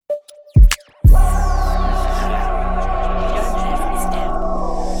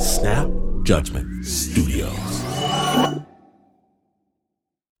Judgment Studios.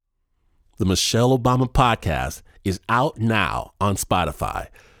 The Michelle Obama Podcast is out now on Spotify.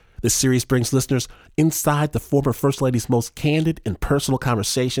 This series brings listeners inside the former First Lady's most candid and personal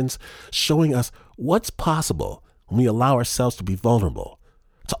conversations, showing us what's possible when we allow ourselves to be vulnerable,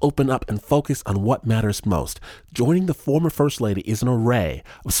 to open up and focus on what matters most. Joining the former First Lady is an array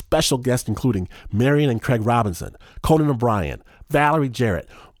of special guests, including Marion and Craig Robinson, Conan O'Brien, Valerie Jarrett,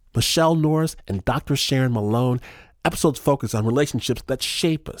 Michelle Norris, and Dr. Sharon Malone. Episodes focus on relationships that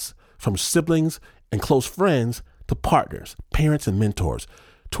shape us, from siblings and close friends to partners, parents, and mentors,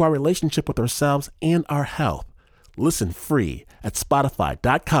 to our relationship with ourselves and our health. Listen free at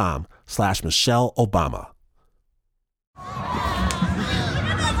spotify.com/Michelle Obama.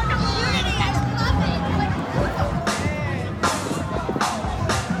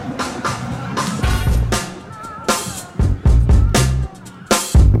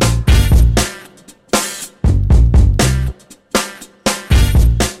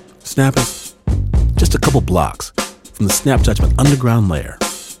 Snappers, just a couple blocks from the Snap Judgment underground lair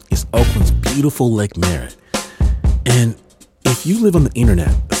is Oakland's beautiful Lake Merritt. And if you live on the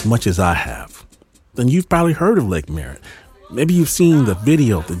internet as much as I have, then you've probably heard of Lake Merritt. Maybe you've seen the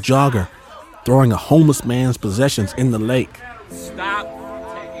video of the jogger throwing a homeless man's possessions in the lake. Stop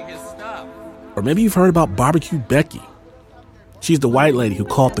taking his stuff. Or maybe you've heard about Barbecue Becky. She's the white lady who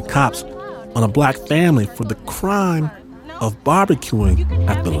called the cops on a black family for the crime of barbecuing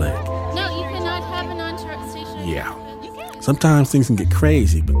at the lake. No, you cannot have an on-truck station. Yeah. Sometimes things can get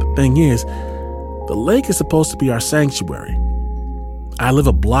crazy, but the thing is, the lake is supposed to be our sanctuary. I live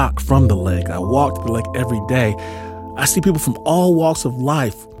a block from the lake. I walk to the lake every day. I see people from all walks of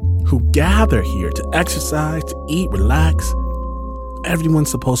life who gather here to exercise, to eat, relax. Everyone's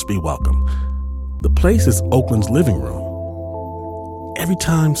supposed to be welcome. The place is Oakland's living room. Every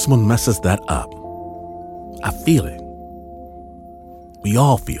time someone messes that up, I feel it. We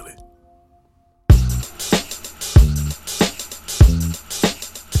all feel it.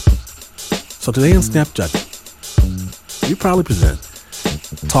 So today on Snap Judgment, we proudly present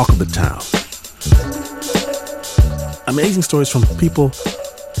Talk of the Town. Amazing stories from people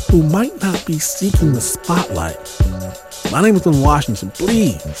who might not be seeking the spotlight. My name is Glenn Washington.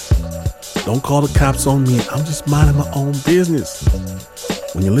 Please, don't call the cops on me. I'm just minding my own business.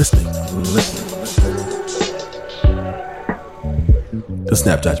 When you're listening, listen. The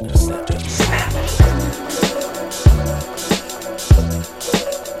Snap Judgment. Snap Judgment.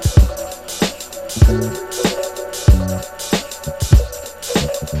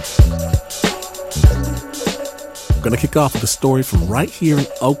 We're going to kick off with a story from right here in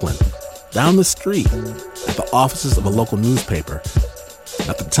Oakland, down the street at the offices of a local newspaper.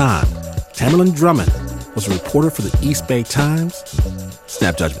 At the time, Tammerlin Drummond was a reporter for the East Bay Times.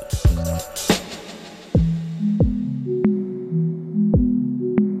 Snap Judgment.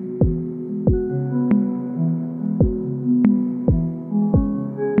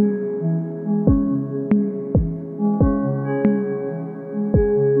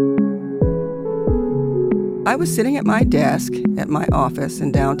 I was sitting at my desk at my office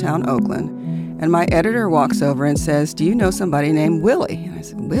in downtown Oakland, and my editor walks over and says, "Do you know somebody named Willie?" And I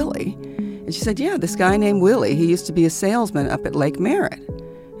said, "Willie?" And she said, "Yeah, this guy named Willie. He used to be a salesman up at Lake Merritt."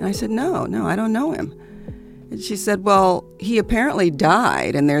 And I said, No, I don't know him. And she said, "Well, he apparently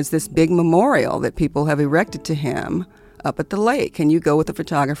died, and there's this big memorial that people have erected to him up at the lake. Can you go with a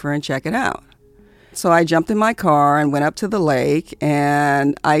photographer and check it out?" So I jumped in my car and went up to the lake,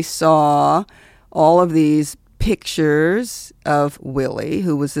 and I saw all of these pictures of Willie,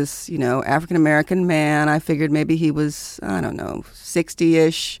 who was this, African-American man. I figured maybe he was,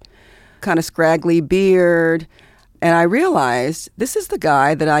 60-ish, kind of scraggly beard. And I realized this is the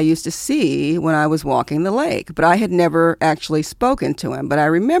guy that I used to see when I was walking the lake. But I had never actually spoken to him, but I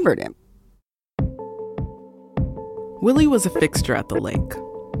remembered him. Willie was a fixture at the lake.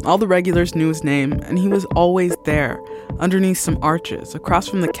 All the regulars knew his name, and he was always there, underneath some arches, across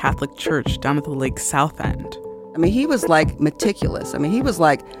from the Catholic church down at the lake's south end. He was like meticulous. He was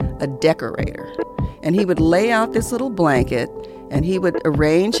like a decorator. And he would lay out this little blanket, and he would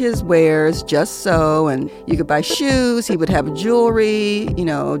arrange his wares just so, and you could buy shoes, he would have jewelry,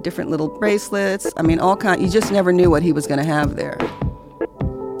 different little bracelets. All kinds. You just never knew what he was going to have there.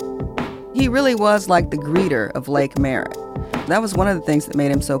 He really was like the greeter of Lake Merritt. That was one of the things that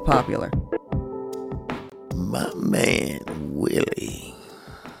made him so popular. My man, Willie,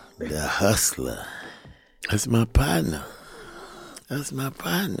 the hustler. That's my partner.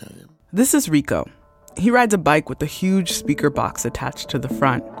 This is Rico. He rides a bike with a huge speaker box attached to the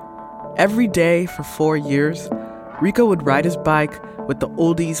front. Every day for 4 years, Rico would ride his bike with the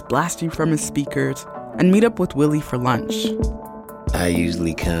oldies blasting from his speakers, and meet up with Willie for lunch. I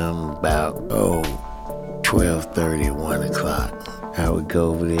usually come about, 12:30 or 1 o'clock. I would go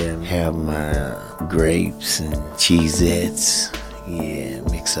over there and have my grapes and Cheesettes. Yeah,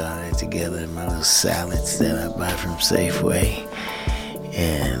 mix all that together in my little salads that I buy from Safeway.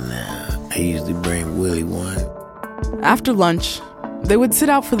 And I usually bring Willie one. After lunch, they would sit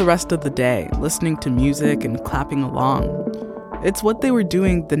out for the rest of the day, listening to music and clapping along. It's what they were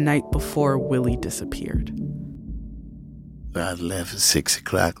doing the night before Willie disappeared. I left at 6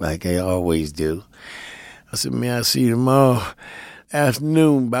 o'clock like I always do. I said, man, I'll see you tomorrow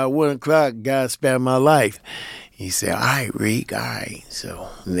afternoon, about 1 o'clock. God spared my life. He said, all right, Reek, all right. So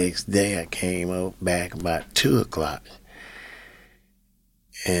next day I came back about 2 o'clock.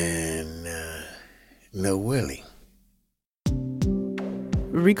 And no Willie.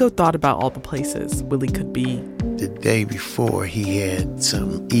 Rico thought about all the places Willie could be. The day before, he had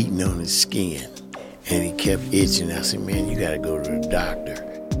something eating on his skin, and he kept itching. I said, man, you got to go to the doctor.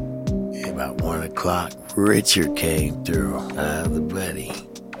 And about 1 o'clock, Richard came through, the buddy.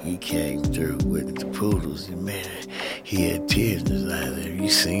 He came through with the poodles. And man, he had tears in his eyes. Have you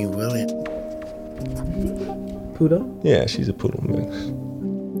seen Willie? Poodle? Yeah, she's a poodle mix.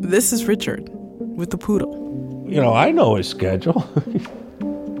 This is Richard with the poodle. I know his schedule.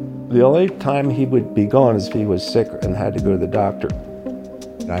 The only time he would be gone is if he was sick and had to go to the doctor.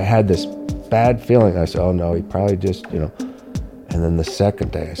 I had this bad feeling. I said, oh no, he probably just, And then the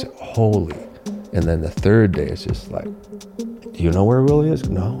second day I said, holy. And then the third day it's just like, do you know where Willie is?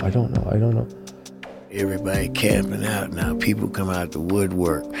 No, I don't know. Everybody camping out now. People come out the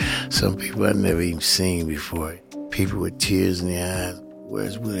woodwork. Some people I've never even seen before. People with tears in their eyes.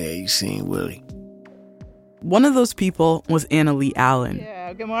 Where's Willie? Have you seen Willie? One of those people was Anna Lee Allen.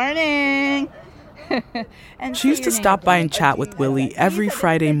 Yeah, good morning. She used to stop by and chat with Willie every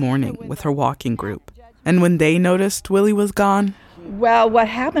Friday morning with her walking group. And when they noticed Willie was gone... Well, what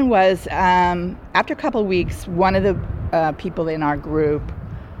happened was, after a couple of weeks, one of the people in our group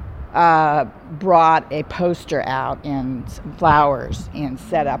brought a poster out and some flowers and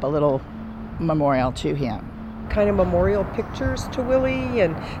set up a little memorial to him. Kind of memorial pictures to Willie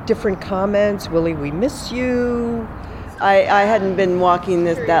and different comments. Willie, we miss you. I hadn't been walking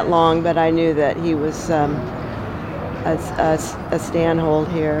that long, but I knew that he was a stand-hold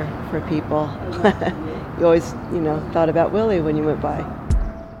here for people. You always, thought about Willie when you went by.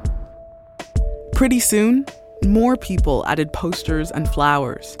 Pretty soon, more people added posters and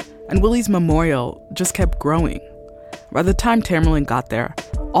flowers, and Willie's memorial just kept growing. By the time Tammerlin got there,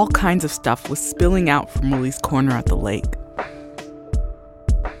 all kinds of stuff was spilling out from Willie's corner at the lake.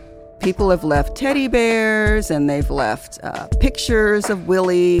 People have left teddy bears, and they've left pictures of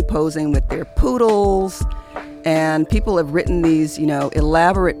Willie posing with their poodles. And people have written these,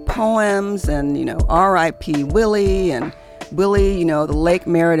 elaborate poems and, R.I.P. Willie and Willie, the Lake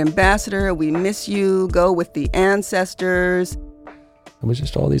Merritt ambassador, we miss you, go with the ancestors. It was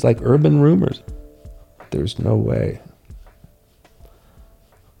just all these urban rumors. There's no way.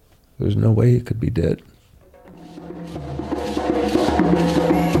 There's no way he could be dead.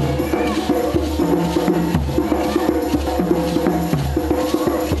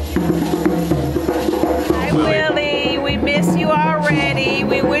 Hi, Willie. We miss you already.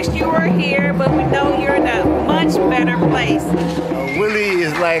 We wish you were here, but we know you're in a much better place. Willie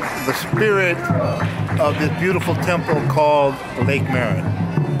is like the spirit of this beautiful temple called Lake Merritt.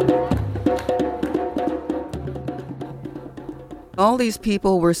 All these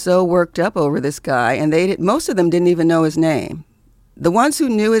people were so worked up over this guy, and most of them didn't even know his name. The ones who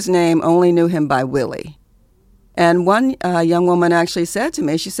knew his name only knew him by Willie. And one young woman actually said to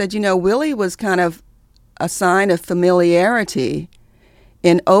me, she said, Willie was kind of a sign of familiarity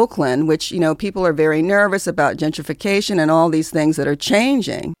in Oakland, which, people are very nervous about gentrification and all these things that are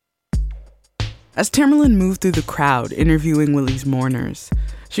changing. As Tammerlin moved through the crowd interviewing Willie's mourners,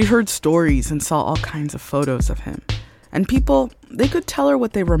 she heard stories and saw all kinds of photos of him. And people, they could tell her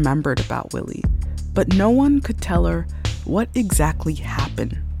what they remembered about Willie, but no one could tell her what exactly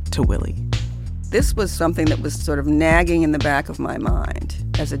happened to Willie. This was something that was sort of nagging in the back of my mind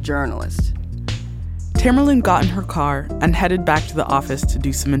as a journalist. Tammerlin got in her car and headed back to the office to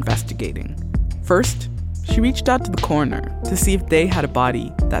do some investigating. First, she reached out to the coroner to see if they had a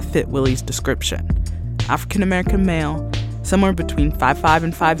body that fit Willie's description. African-American male, somewhere between 5'5"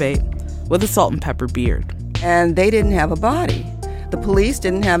 and 5'8", with a salt and pepper beard. And they didn't have a body. The police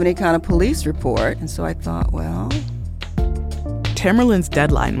didn't have any kind of police report. And so I thought, well... Tammerlin's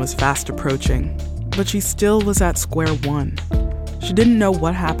deadline was fast approaching, but she still was at square one. She didn't know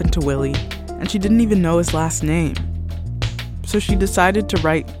what happened to Willie, and she didn't even know his last name. so she decided to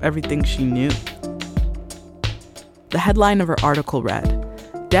write everything she knew. The headline of her article read,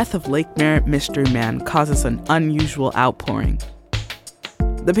 "Death of Lake Merritt Mystery Man Causes an Unusual Outpouring."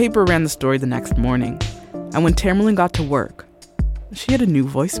 The paper ran the story the next morning, and when Tammerlin got to work, she had a new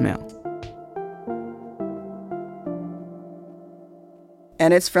voicemail.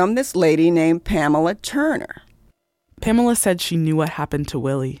 And it's from this lady named Pamela Turner. Pamela said she knew what happened to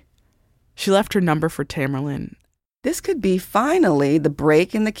Willie. She left her number for Tammerlin. This could be finally the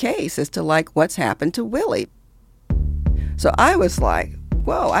break in the case as to what's happened to Willie. So I was like,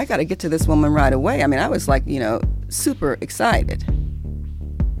 whoa, I got to get to this woman right away. I mean, I was super excited.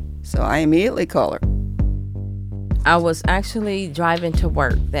 So I immediately called her. I was actually driving to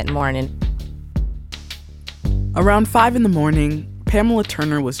work that morning. Around 5 in the morning, Pamela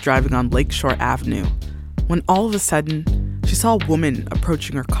Turner was driving on Lakeshore Avenue when all of a sudden she saw a woman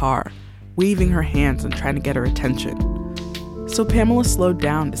approaching her car, waving her hands and trying to get her attention. So Pamela slowed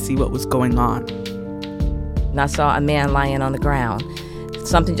down to see what was going on. And I saw a man lying on the ground.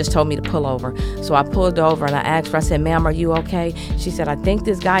 Something just told me to pull over. So I pulled over and I asked her, I said, "Ma'am, are you okay?" She said, "I think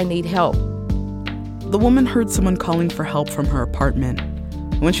this guy need help." The woman heard someone calling for help from her apartment.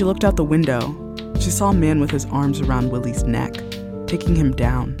 When she looked out the window, she saw a man with his arms around Willie's neck, taking him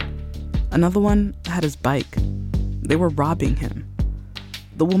down. Another one had his bike. They were robbing him.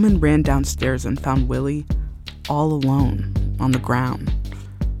 The woman ran downstairs and found Willie all alone on the ground.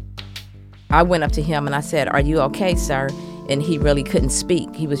 I went up to him and I said, "Are you okay, sir?" And he really couldn't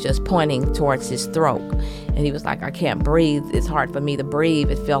speak. He was just pointing towards his throat. And he was like, "I can't breathe. It's hard for me to breathe.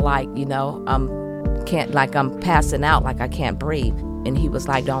 It felt like, I'm passing out, like I can't breathe." And he was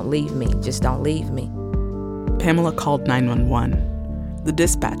like, "Don't leave me. Just don't leave me." Pamela called 911. The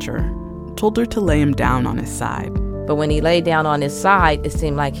dispatcher told her to lay him down on his side. But when he lay down on his side, it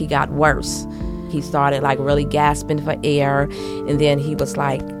seemed like he got worse. He started really gasping for air, and then he was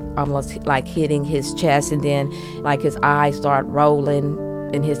almost hitting his chest, and then his eyes started rolling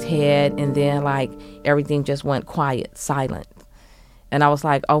in his head, and then everything just went quiet, silent. And I was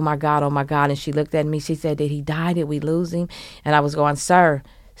like, oh my God. And she looked at me, she said, "Did he die? Did we lose him?" And I was going, "Sir,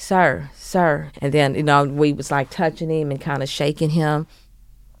 sir, sir." And then, we was touching him and kind of shaking him.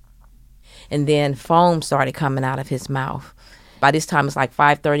 And then foam started coming out of his mouth. By this time, it's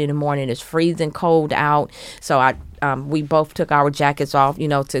 5:30 in the morning. It's freezing cold out. So we both took our jackets off,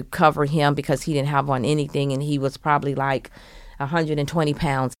 to cover him because he didn't have on anything. And he was probably 120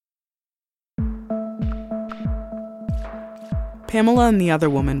 pounds. Pamela and the other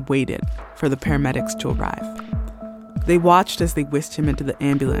woman waited for the paramedics to arrive. They watched as they whisked him into the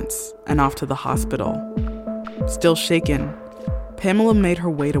ambulance and off to the hospital. Still shaken, Pamela made her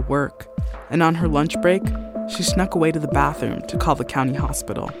way to work, and on her lunch break, she snuck away to the bathroom to call the county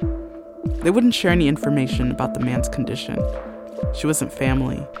hospital. They wouldn't share any information about the man's condition. She wasn't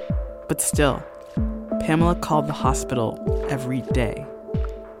family, but still, Pamela called the hospital every day.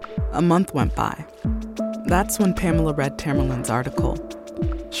 A month went by. That's when Pamela read Tammerlin's article.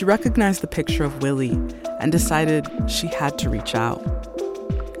 She recognized the picture of Willie and decided she had to reach out.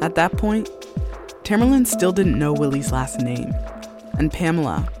 At that point, Tammerlin still didn't know Willie's last name, and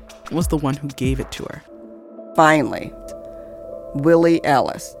Pamela was the one who gave it to her. Finally, Willie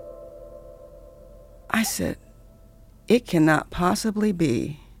Ellis. I said, it cannot possibly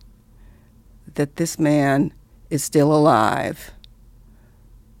be that this man is still alive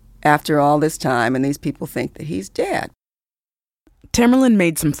after all this time, and these people think that he's dead. Tammerlin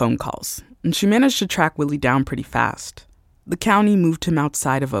made some phone calls, and she managed to track Willie down pretty fast. The county moved him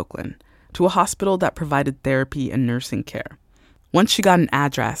outside of Oakland to a hospital that provided therapy and nursing care. Once she got an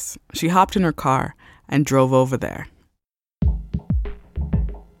address, she hopped in her car and drove over there.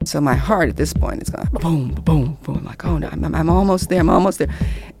 So my heart at this point is going boom, boom, boom. I'm like, oh no, I'm almost there,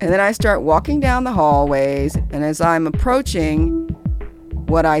 And then I start walking down the hallways, and as I'm approaching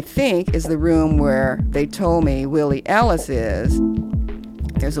what I think is the room where they told me Willie Ellis is,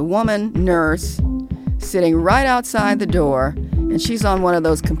 there's a woman nurse sitting right outside the door, and she's on one of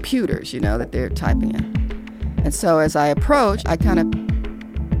those computers, that they're typing in. And so as I approach, I kind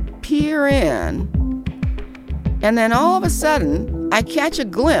of peer in, and then all of a sudden, I catch a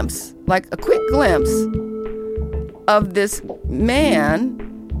glimpse, a quick glimpse of this man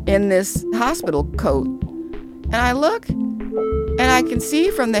in this hospital coat. And I look, and I can see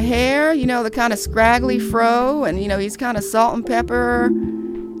from the hair, the kind of scraggly fro, and, he's kind of salt and pepper,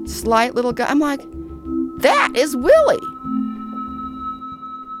 slight little guy. I'm like, that is Willie.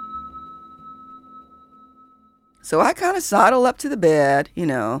 So I kind of sidle up to the bed,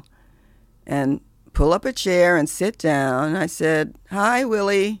 and pull up a chair and sit down. I said, "Hi,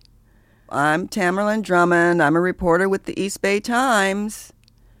 Willie." I'm Tammerlin Drummond. I'm a reporter with the East Bay Times.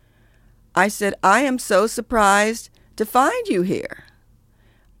 I said, I am so surprised to find you here.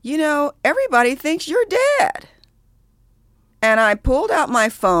 You know, everybody thinks you're dead. And I pulled out my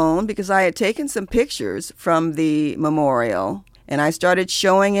phone because I had taken some pictures from the memorial. And I started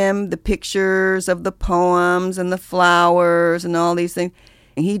showing him the pictures of the poems and the flowers and all these things.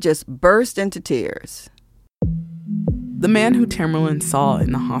 And he just burst into tears. The man who Tammerlin saw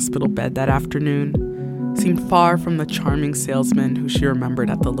in the hospital bed that afternoon seemed far from the charming salesman who she remembered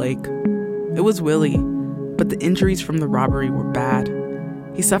at the lake. It was Willie, but the injuries from the robbery were bad.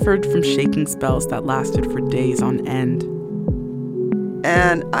 He suffered from shaking spells that lasted for days on end.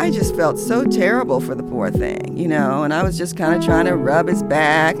 And I just felt so terrible for the poor thing, you know, and I was just kind of trying to rub his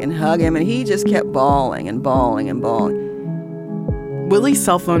back and hug him, and he just kept bawling and bawling and bawling. Willie's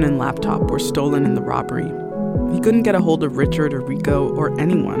cell phone and laptop were stolen in the robbery. He couldn't get a hold of Richard or Rico or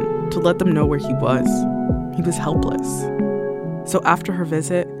anyone to let them know where he was. He was helpless. So after her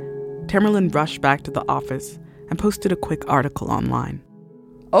visit, Tammerlin rushed back to the office and posted a quick article online.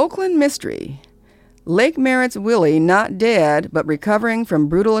 Oakland mystery. Lake Merritt's Willie not dead, but recovering from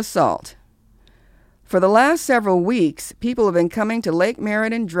brutal assault. For the last several weeks, people have been coming to Lake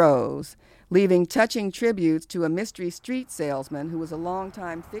Merritt in droves, leaving touching tributes to a mystery street salesman who was a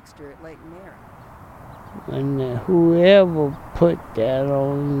longtime fixture at Lake Merritt. And whoever put that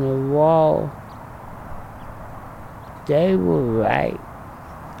on the wall, they were right.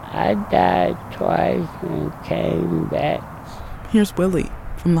 I died twice and came back. Here's Willie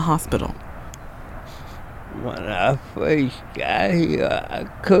from the hospital. When I first got here, I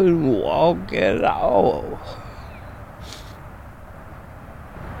couldn't walk at all.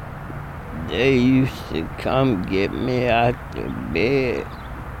 They used to come get me out the bed,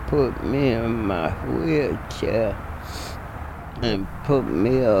 put me in my wheelchair, and put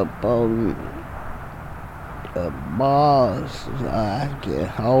me up on the bars so I could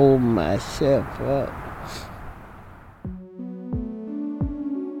hold myself up.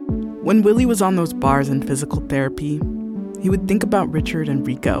 When Willie was on those bars in physical therapy, he would think about Richard and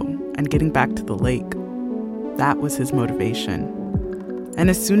Rico and getting back to the lake. That was his motivation. And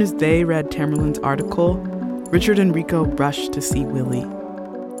as soon as they read Tammerlin's article, Richard and Rico rushed to see Willie.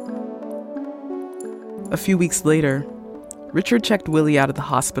 A few weeks later, Richard checked Willie out of the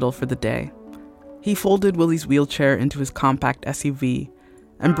hospital for the day. He folded Willie's wheelchair into his compact SUV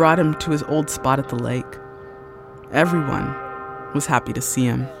and brought him to his old spot at the lake. Everyone was happy to see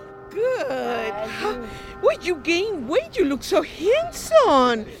him. Good. Well, you gained weight. You look so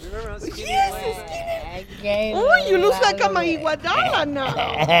handsome. Yes, oh, you look like a Maiguadala now.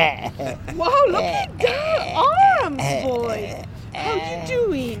 Wow, look at that arms, boy. How you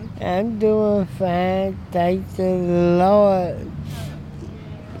doing? I'm doing fine, thanks to the Lord.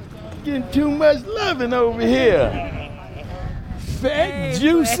 Getting too much loving over here. Fat,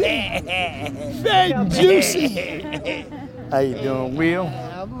 juicy. Fat, juicy. How you doing, Will?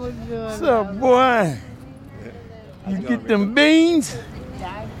 What's up, boy? You get them beans?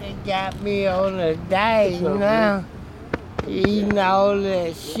 Doctor got me on a diet now. Eating all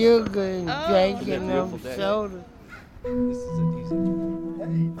that sugar and drinking them sodas.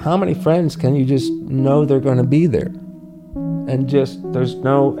 How many friends can you just know they're going to be there? And just, there's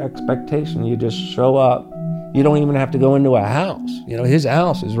no expectation. You just show up. You don't even have to go into a house. You know, his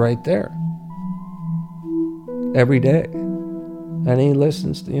house is right there. Every day. And he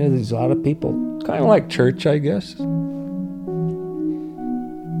listens to, there's a lot of people. Kind of like church, I guess.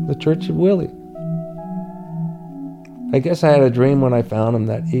 The Church of Willie. I guess I had a dream when I found him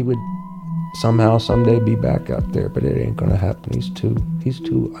that he would somehow someday be back out there, but it ain't gonna happen. He's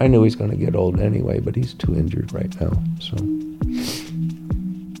too, I knew he's gonna get old anyway, but he's too injured right now, so.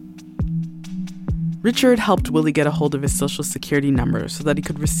 Richard helped Willie get a hold of his Social Security number so that he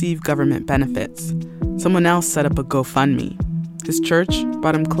could receive government benefits. Someone else set up a GoFundMe. His church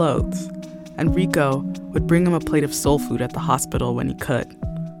bought him clothes, and Rico would bring him a plate of soul food at the hospital when he could.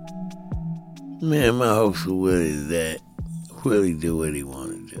 Man, my hope for Willie is that Willie do what he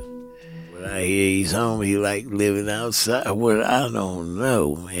want to do. When I hear he's home, he like living outside. Well, I don't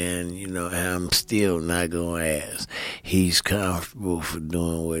know, man. I'm still not going to ask. He's comfortable for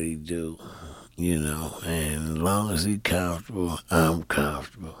doing what he do, and as long as he's comfortable, I'm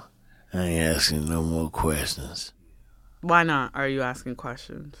comfortable. I ain't asking no more questions. Why not? Are you asking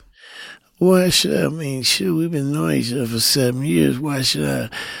questions? Why should we've been knowing each other for 7 years. Why should I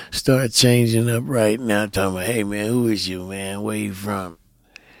start changing up right now, talking about, hey, man, who is you, man? Where you from?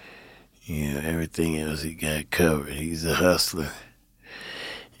 Everything else he got covered. He's a hustler.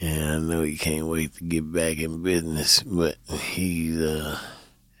 And I know he can't wait to get back in business, but he's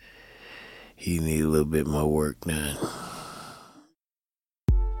he need a little bit more work done.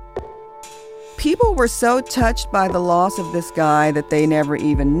 People were so touched by the loss of this guy that they never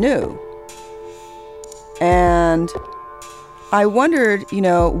even knew. And I wondered,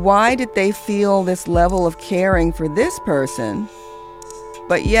 why did they feel this level of caring for this person,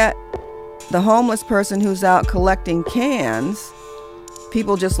 but yet the homeless person who's out collecting cans,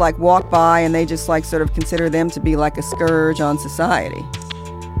 people just walk by and they just sort of consider them to be like a scourge on society.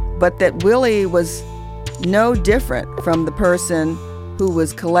 But that Willie was no different from the person who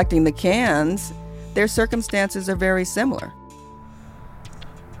was collecting the cans. Their circumstances are very similar.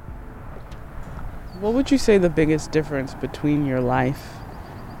 What would you say the biggest difference between your life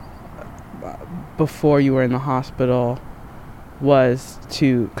before you were in the hospital was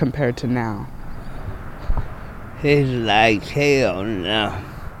compared to now? It's like hell now.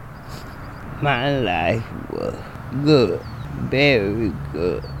 My life was good, very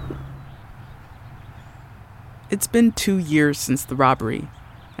good. It's been 2 years since the robbery,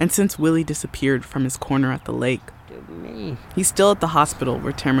 and since Willie disappeared from his corner at the lake. He's still at the hospital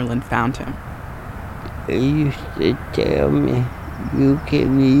where Tammerlin found him. He used to tell me, you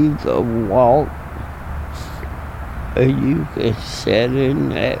can either walk or you can sit in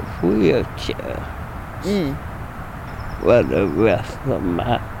that wheelchair for the rest of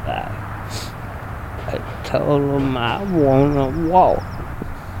my life. I told him I want to walk.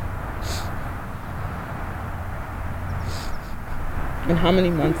 And how many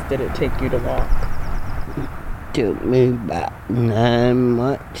months did it take you to walk? It took me about 9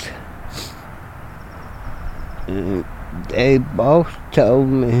 months. And they both told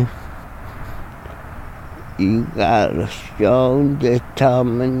me, you got a strong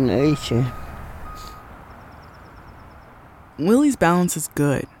determination. Willie's balance is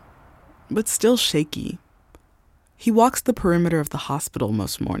good, but still shaky. He walks the perimeter of the hospital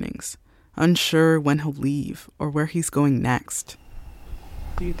most mornings, unsure when he'll leave or where he's going next.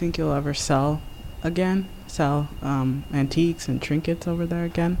 Do you think you'll ever sell again? Sell antiques and trinkets over there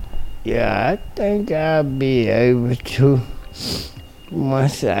again? Yeah, I think I'll be able to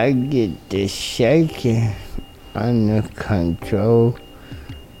once I get this shaking under control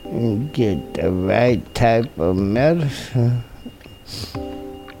and get the right type of medicine.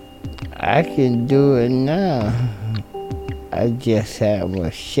 I can do it now. I just have a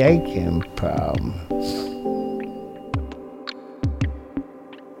shaking problem.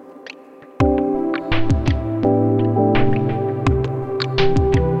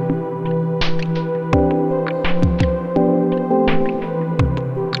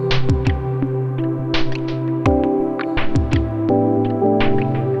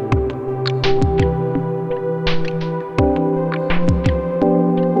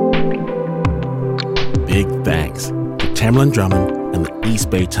 Tammerlin Drummond and the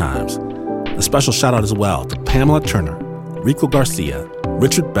East Bay Times. A special shout out as well to Pamela Turner, Rico Garcia,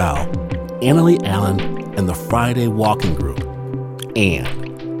 Richard Bell, Annalie Allen, and the Friday Walking Group.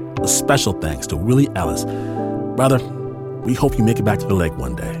 And a special thanks to Willie Ellis. Brother, we hope you make it back to the lake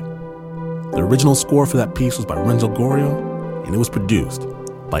one day. The original score for that piece was by Renzo Gorio, and it was produced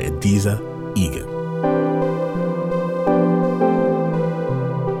by Adiza Egan.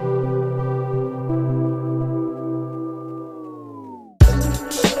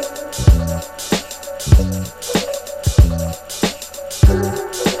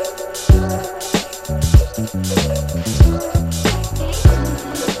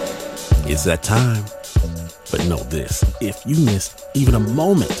 It's that time. But know this, if you missed even a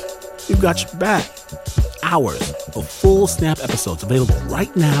moment, we've got your back. Hours of full Snap episodes available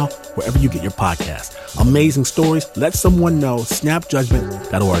right now wherever you get your podcast. Amazing stories, let someone know,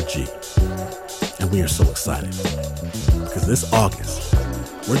 snapjudgment.org. And we are so excited because this August,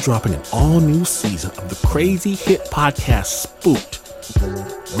 we're dropping an all-new season of the crazy hit podcast Spooked.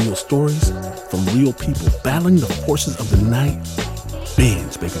 Real stories from real people battling the forces of the night.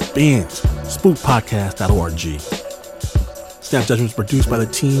 Binge, baby, binge. Spookpodcast.org. Snap Judgment is produced by the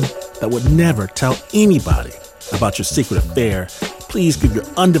team that would never tell anybody about your secret affair. Please give your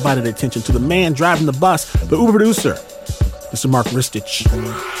undivided attention to the man driving the bus, the Uber producer, Mr. Mark Ristich.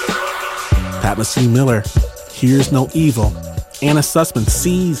 Pat Messi Miller hears no evil. Anna Sussman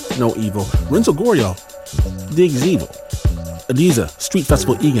sees no evil. Renzo Gorio digs evil. Adiza, Street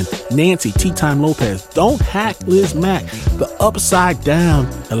Festival Egan, Nancy, Tea Time Lopez, Don't Hack Liz Mack, The Upside Down,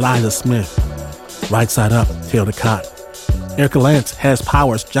 Eliza Smith, Right Side Up, Taylor DeCott, Erica Lance has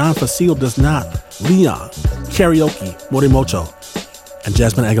powers, John Facile does not, Leon, Karaoke, Morimoto, and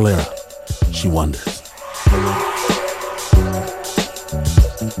Jasmine Aguilera, She Wonders.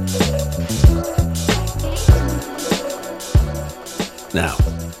 Now,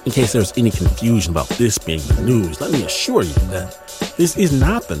 In case there's any confusion about this being the news, let me assure you that this is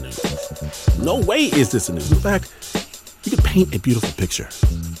not the news. No way is this the news. In fact, you could paint a beautiful picture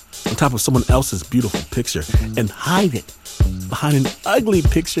on top of someone else's beautiful picture and hide it behind an ugly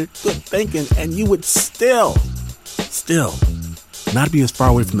picture, good thinking, and you would still not be as far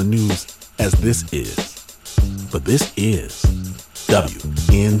away from the news as this is. But this is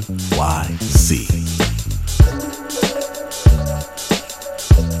WNYC.